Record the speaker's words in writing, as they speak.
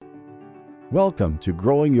Welcome to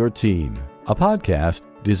Growing Your Team, a podcast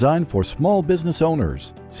designed for small business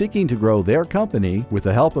owners seeking to grow their company with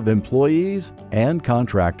the help of employees and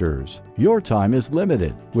contractors. Your time is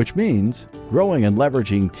limited, which means growing and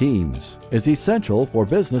leveraging teams is essential for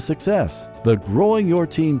business success. The Growing Your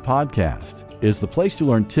Team podcast is the place to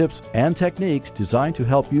learn tips and techniques designed to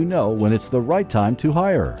help you know when it's the right time to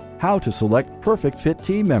hire, how to select perfect fit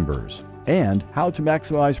team members, and how to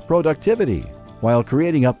maximize productivity while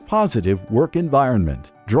creating a positive work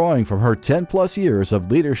environment. Drawing from her 10-plus years of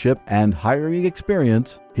leadership and hiring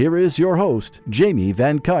experience, here is your host, Jamie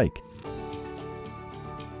Van Kuyk.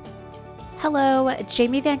 Hello,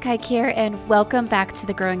 Jamie Van Kuyk here, and welcome back to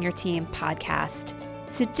the Growing Your Team podcast.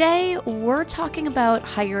 Today, we're talking about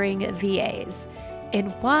hiring VAs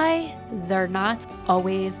and why they're not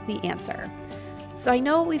always the answer. So I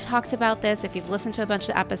know we've talked about this. If you've listened to a bunch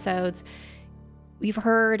of episodes, we've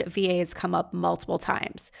heard VAs come up multiple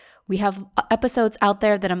times. We have episodes out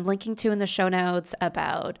there that I'm linking to in the show notes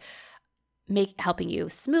about helping you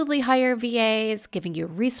smoothly hire VAs, giving you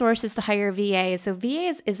resources to hire VAs. So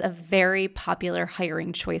VAs is a very popular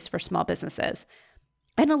hiring choice for small businesses.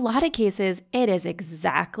 In a lot of cases, it is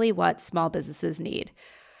exactly what small businesses need.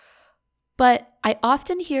 But I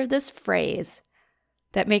often hear this phrase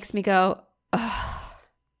that makes me go, ugh.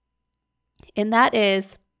 And that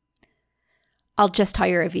is, I'll just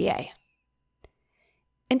hire a VA.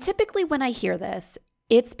 And typically when I hear this,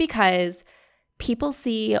 it's because people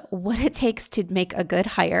see what it takes to make a good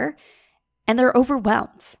hire and they're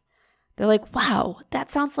overwhelmed. They're like, wow, that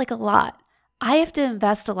sounds like a lot. I have to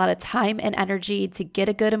invest a lot of time and energy to get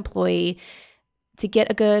a good employee, to get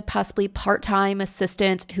a good, possibly part-time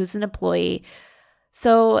assistant who's an employee.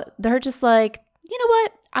 So they're just like, you know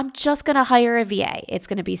what? I'm just going to hire a VA. It's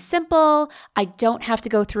going to be simple. I don't have to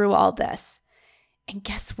go through all this. And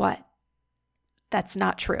guess what? That's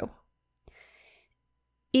not true.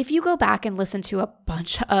 If you go back and listen to a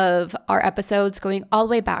bunch of our episodes, going all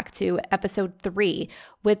the way back to episode 3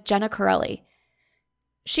 with Jenna Corelli,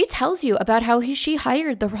 she tells you about how she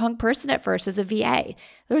hired the wrong person at first as a VA.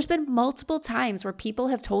 There's been multiple times where people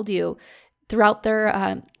have told you throughout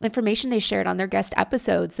their information they shared on their guest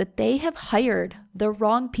episodes that they have hired the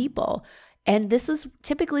wrong people. And this is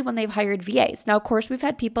typically when they've hired VAs. Now, of course, we've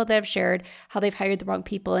had people that have shared how they've hired the wrong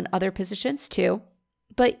people in other positions too,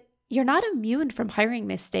 but you're not immune from hiring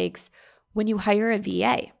mistakes when you hire a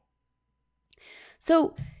VA.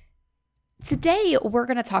 So today we're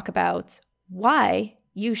going to talk about why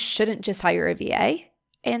you shouldn't just hire a VA,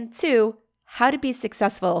 and 2, how to be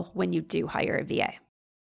successful when you do hire a VA.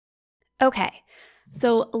 Okay,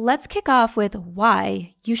 so let's kick off with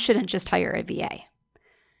why you shouldn't just hire a VA.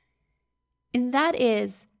 And that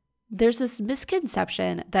is, there's this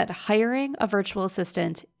misconception that hiring a virtual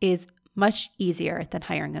assistant is much easier than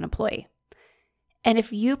hiring an employee. And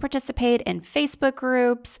if you participate in Facebook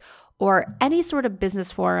groups or any sort of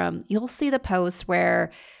business forum, you'll see the posts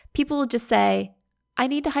where people will just say, I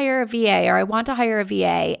need to hire a VA or I want to hire a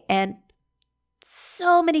VA. And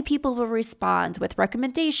so many people will respond with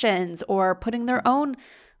recommendations or putting their own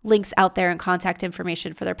links out there and contact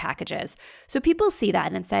information for their packages. So people see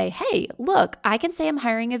that and say, hey, look, I can say I'm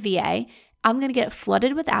hiring a VA. I'm going to get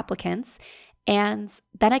flooded with applicants, and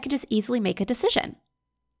then I can just easily make a decision.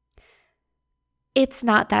 It's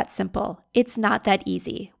not that simple. It's not that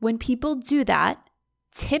easy. When people do that,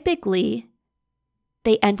 typically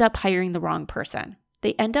they end up hiring the wrong person.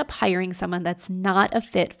 They end up hiring someone that's not a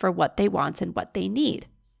fit for what they want and what they need.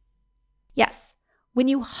 Yes, when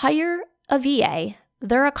you hire a VA,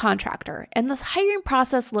 they're a contractor, and this hiring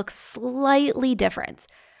process looks slightly different,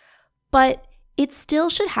 but it still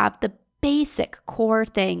should have the basic core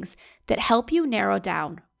things that help you narrow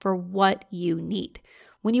down for what you need.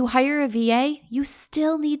 When you hire a VA, you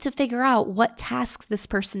still need to figure out what tasks this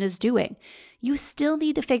person is doing. You still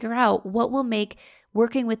need to figure out what will make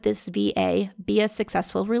working with this VA be a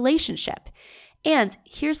successful relationship. And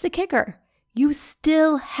here's the kicker. You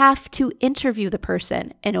still have to interview the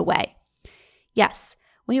person in a way. Yes,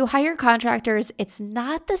 when you hire contractors, it's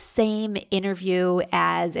not the same interview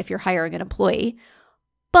as if you're hiring an employee,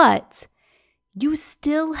 but you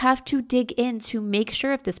still have to dig in to make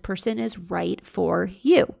sure if this person is right for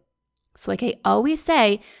you. So like I always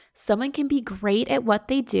say, someone can be great at what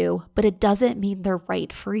they do, but it doesn't mean they're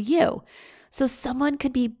right for you. So someone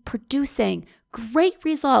could be producing great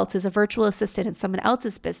results as a virtual assistant in someone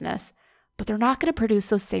else's business, but they're not going to produce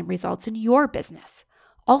those same results in your business.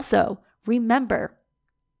 Also, remember,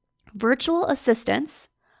 virtual assistants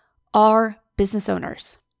are business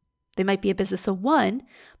owners. They might be a business of one,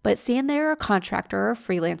 but seeing they're a contractor or a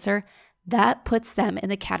freelancer, that puts them in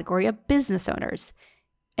the category of business owners.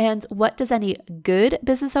 And what does any good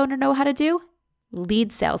business owner know how to do?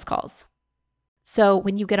 Lead sales calls. So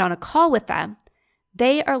when you get on a call with them,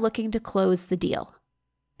 they are looking to close the deal.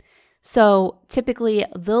 So typically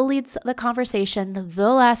they'll lead the conversation,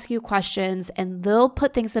 they'll ask you questions, and they'll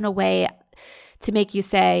put things in a way to make you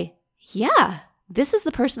say, yeah, this is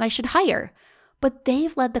the person I should hire. But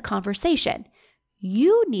they've led the conversation.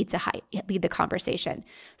 You need to lead the conversation.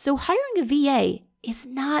 So hiring a VA is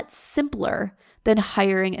not simpler than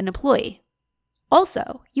hiring an employee.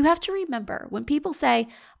 Also, you have to remember when people say,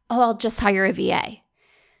 oh, I'll just hire a VA,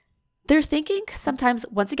 they're thinking sometimes,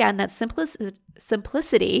 once again, that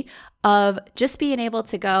simplicity of just being able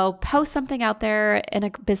to go post something out there in a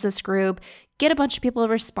business group, get a bunch of people a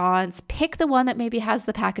response, pick the one that maybe has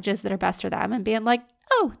the packages that are best for them and being like,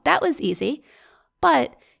 oh, that was easy.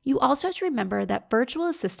 But you also have to remember that virtual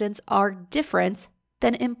assistants are different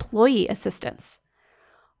than employee assistants.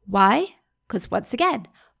 Why? Because once again,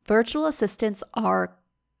 virtual assistants are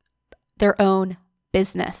their own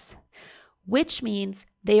business, which means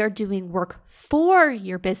they are doing work for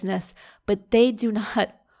your business, but they do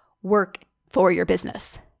not work for your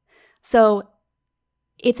business. So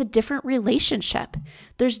it's a different relationship.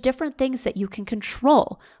 There's different things that you can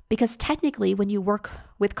control because technically when you work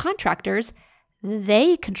with contractors,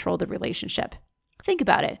 they control the relationship. Think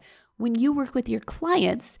about it. When you work with your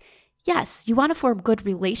clients, yes, you want to form good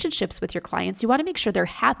relationships with your clients. You want to make sure they're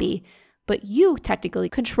happy, but you technically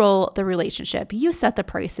control the relationship. You set the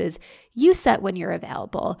prices. You set when you're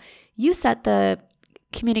available. You set the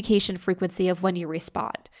communication frequency of when you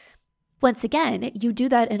respond. Once again, you do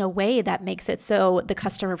that in a way that makes it so the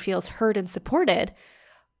customer feels heard and supported.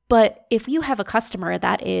 But if you have a customer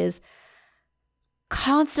that is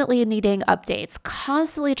constantly needing updates,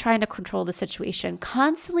 constantly trying to control the situation,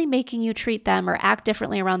 constantly making you treat them or act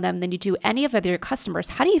differently around them than you do any of other customers,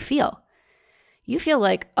 how do you feel? You feel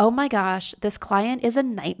like, oh my gosh, this client is a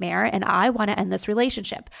nightmare and I want to end this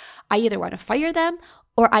relationship. I either want to fire them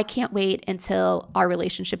or I can't wait until our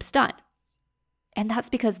relationship's done. And that's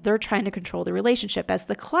because they're trying to control the relationship as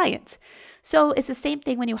the client. So it's the same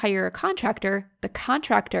thing when you hire a contractor. The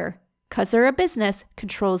contractor, because they're a business,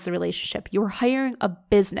 controls the relationship. You're hiring a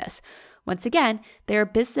business. Once again, they're a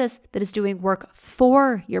business that is doing work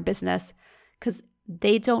for your business because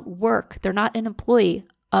they don't work. They're not an employee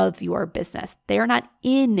of your business. They are not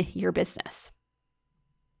in your business.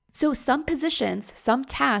 So some positions, some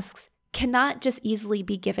tasks cannot just easily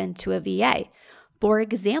be given to a VA. For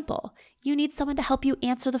example, you need someone to help you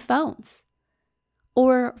answer the phones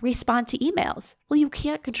or respond to emails. Well, you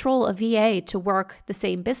can't control a VA to work the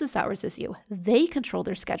same business hours as you. They control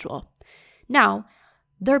their schedule. Now,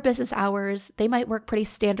 their business hours, they might work pretty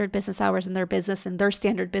standard business hours in their business, and their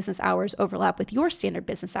standard business hours overlap with your standard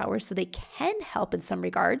business hours, so they can help in some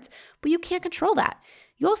regards, but you can't control that.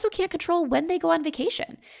 You also can't control when they go on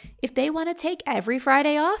vacation. If they want to take every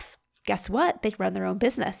Friday off, guess what? They run their own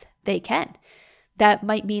business. They can. That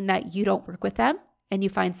might mean that you don't work with them and you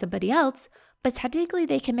find somebody else, but technically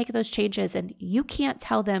they can make those changes and you can't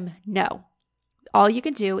tell them no. All you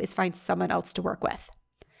can do is find someone else to work with.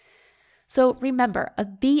 So remember, a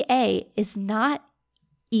VA is not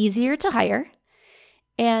easier to hire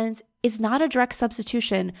and is not a direct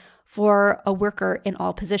substitution for a worker in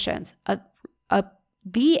all positions. A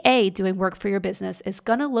VA doing work for your business is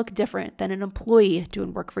going to look different than an employee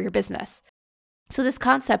doing work for your business. So this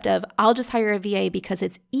concept of I'll just hire a VA because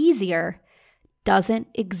it's easier doesn't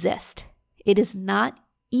exist. It is not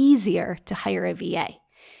easier to hire a VA.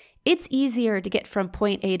 It's easier to get from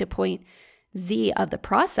point A to point Z of the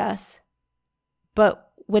process,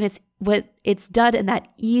 but when it's done in that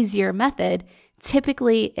easier method,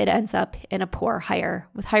 typically it ends up in a poor hire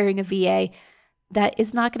with hiring a VA that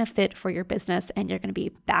is not going to fit for your business, and you're going to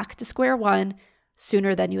be back to square one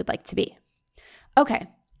sooner than you would like to be. Okay,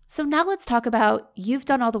 so now let's talk about you've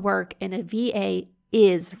done all the work and a VA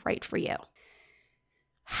is right for you.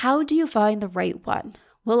 How do you find the right one?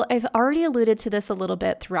 Well, I've already alluded to this a little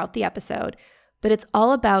bit throughout the episode, but it's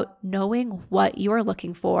all about knowing what you are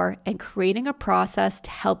looking for and creating a process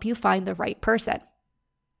to help you find the right person.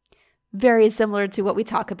 Very similar to what we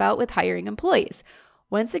talk about with hiring employees.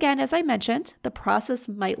 Once again, as I mentioned, the process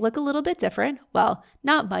might look a little bit different. Well,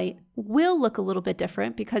 not might, will look a little bit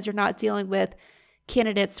different because you're not dealing with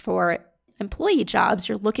candidates for employee jobs.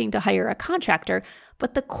 You're looking to hire a contractor,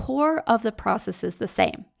 but the core of the process is the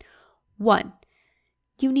same. 1,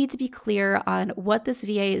 you need to be clear on what this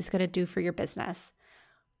VA is going to do for your business.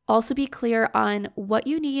 Also be clear on what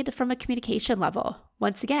you need from a communication level.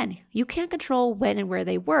 Once again, you can't control when and where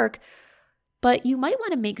they work, but you might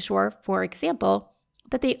want to make sure, for example,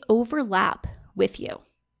 that they overlap with you.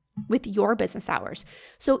 with your business hours.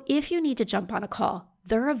 So if you need to jump on a call,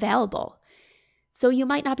 they're available. So you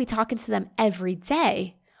might not be talking to them every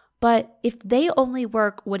day, but if they only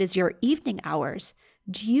work what is your evening hours,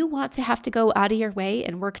 do you want to have to go out of your way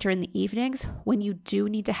and work during the evenings when you do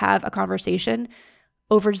need to have a conversation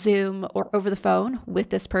over Zoom or over the phone with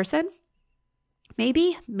this person?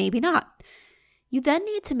 Maybe, maybe not. You then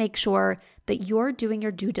need to make sure that you're doing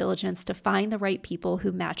your due diligence to find the right people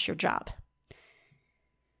who match your job.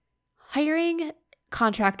 Hiring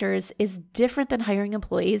contractors is different than hiring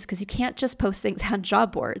employees because you can't just post things on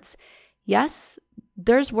job boards. Yes,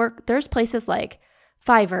 there's places like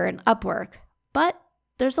Fiverr and Upwork, but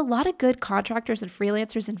there's a lot of good contractors and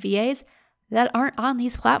freelancers and VAs that aren't on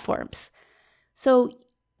these platforms. So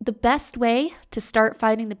the best way to start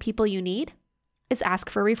finding the people you need is ask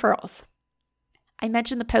for referrals. I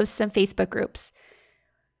mentioned the posts in Facebook groups.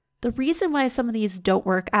 The reason why some of these don't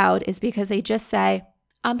work out is because they just say,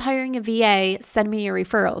 I'm hiring a VA, send me your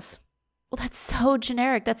referrals. Well, that's so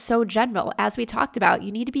generic. That's so general. As we talked about,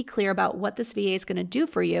 you need to be clear about what this VA is going to do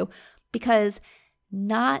for you because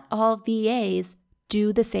not all VAs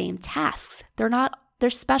do the same tasks. Their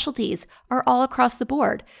specialties are all across the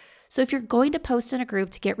board. So if you're going to post in a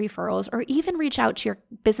group to get referrals or even reach out to your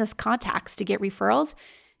business contacts to get referrals,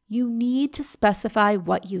 you need to specify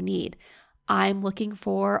what you need. I'm looking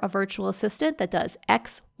for a virtual assistant that does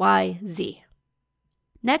X, Y, Z.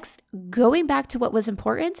 Next, going back to what was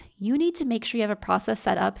important, you need to make sure you have a process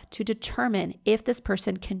set up to determine if this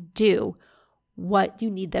person can do what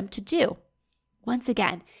you need them to do. Once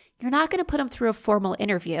again, you're not going to put them through a formal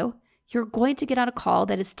interview. You're going to get on a call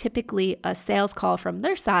that is typically a sales call from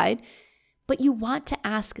their side, but you want to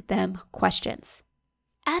ask them questions.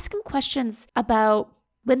 Ask them questions about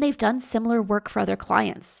when they've done similar work for other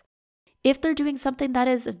clients. If they're doing something that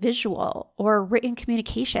is visual or written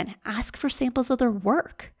communication, ask for samples of their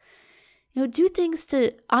work. Do things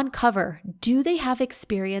to uncover, do they have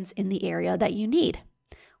experience in the area that you need?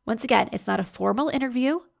 Once again, it's not a formal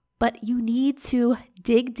interview, but you need to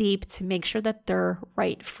dig deep to make sure that they're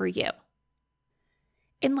right for you.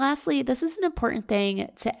 And lastly, this is an important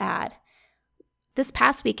thing to add. This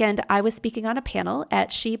past weekend, I was speaking on a panel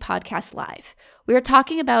at She Podcast Live. We were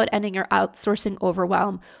talking about ending your outsourcing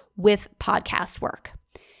overwhelm with podcast work.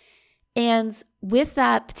 And with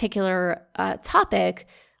that particular topic,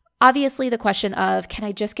 obviously the question of, can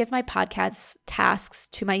I just give my podcast tasks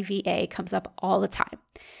to my VA comes up all the time.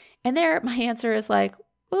 And there, my answer is like,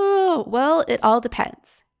 oh, well, it all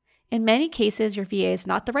depends. In many cases, your VA is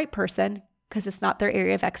not the right person because it's not their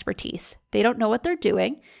area of expertise. They don't know what they're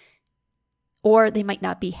doing, or they might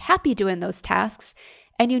not be happy doing those tasks,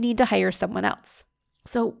 and you need to hire someone else.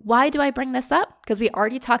 So why do I bring this up? Because we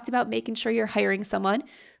already talked about making sure you're hiring someone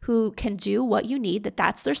who can do what you need,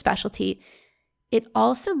 that's their specialty. It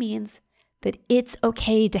also means that it's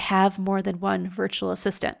okay to have more than one virtual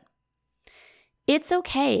assistant. It's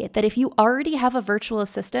okay that if you already have a virtual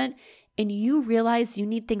assistant and you realize you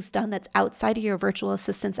need things done that's outside of your virtual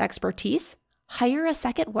assistant's expertise, hire a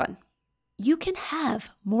second one. You can have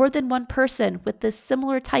more than one person with this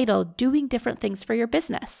similar title doing different things for your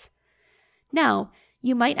business. Now,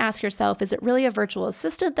 you might ask yourself, is it really a virtual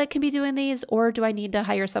assistant that can be doing these, or do I need to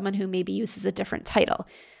hire someone who maybe uses a different title?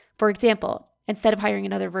 For example, instead of hiring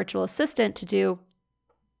another virtual assistant to do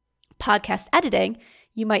podcast editing,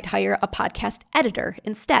 you might hire a podcast editor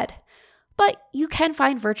instead. But you can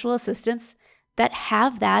find virtual assistants that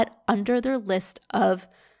have that under their list of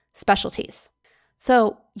specialties.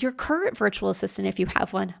 So your current virtual assistant, if you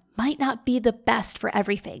have one, might not be the best for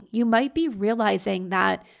everything. You might be realizing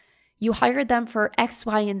that you hired them for X,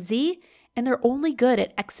 Y, and Z, and they're only good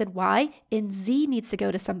at X and Y, and Z needs to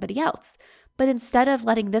go to somebody else. But instead of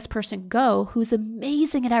letting this person go, who's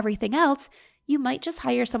amazing at everything else, you might just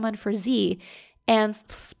hire someone for Z and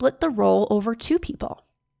split the role over two people.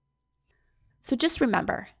 So just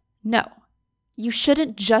remember, no, you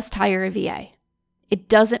shouldn't just hire a VA. It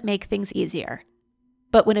doesn't make things easier.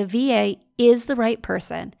 But when a VA is the right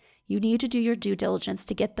person, you need to do your due diligence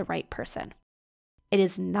to get the right person. It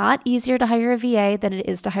is not easier to hire a VA than it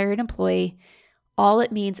is to hire an employee. All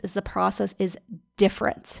it means is the process is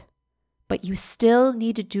different. But you still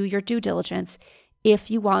need to do your due diligence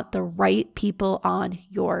if you want the right people on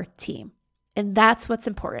your team. And that's what's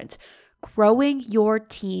important. Growing your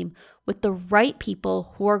team with the right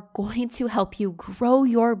people who are going to help you grow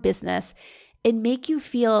your business and make you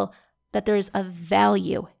feel that there's a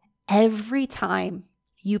value every time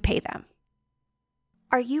you pay them.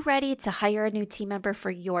 Are you ready to hire a new team member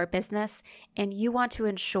for your business and you want to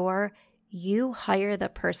ensure you hire the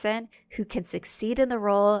person who can succeed in the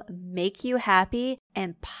role, make you happy,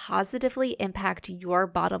 and positively impact your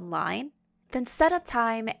bottom line, then set up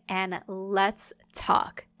time and let's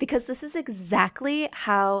talk, because this is exactly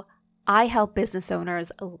how I help business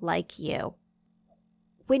owners like you.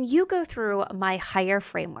 When you go through my Hire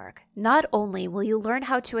framework, not only will you learn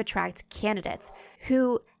how to attract candidates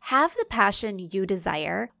who have the passion you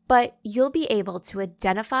desire, but you'll be able to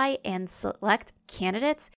identify and select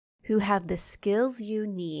candidates who have the skills you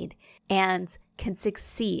need and can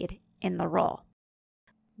succeed in the role.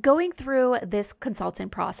 Going through this consulting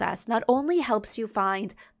process not only helps you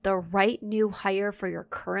find the right new hire for your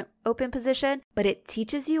current open position, but it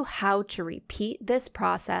teaches you how to repeat this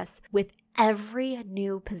process with every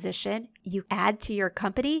new position you add to your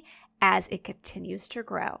company as it continues to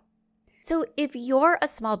grow. So if you're a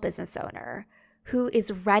small business owner who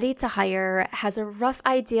is ready to hire, has a rough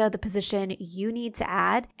idea of the position you need to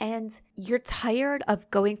add, and you're tired of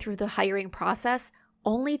going through the hiring process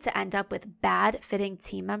only to end up with bad fitting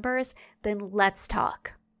team members, then let's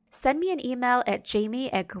talk. Send me an email at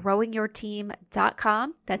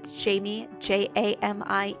jamie@growingyourteam.com. That's Jamie, Jamie,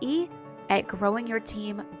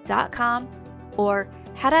 @growingyourteam.com, or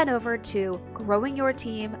head on over to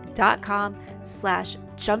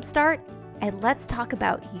growingyourteam.com/jumpstart and let's talk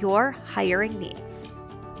about your hiring needs.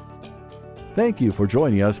 Thank you for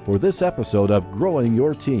joining us for this episode of Growing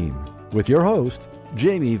Your Team with your host,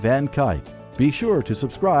 Jamie Van Kuyk. Be sure to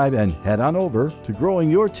subscribe and head on over to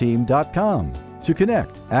growingyourteam.com to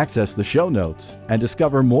connect, access the show notes, and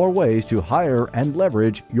discover more ways to hire and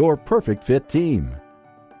leverage your perfect fit team.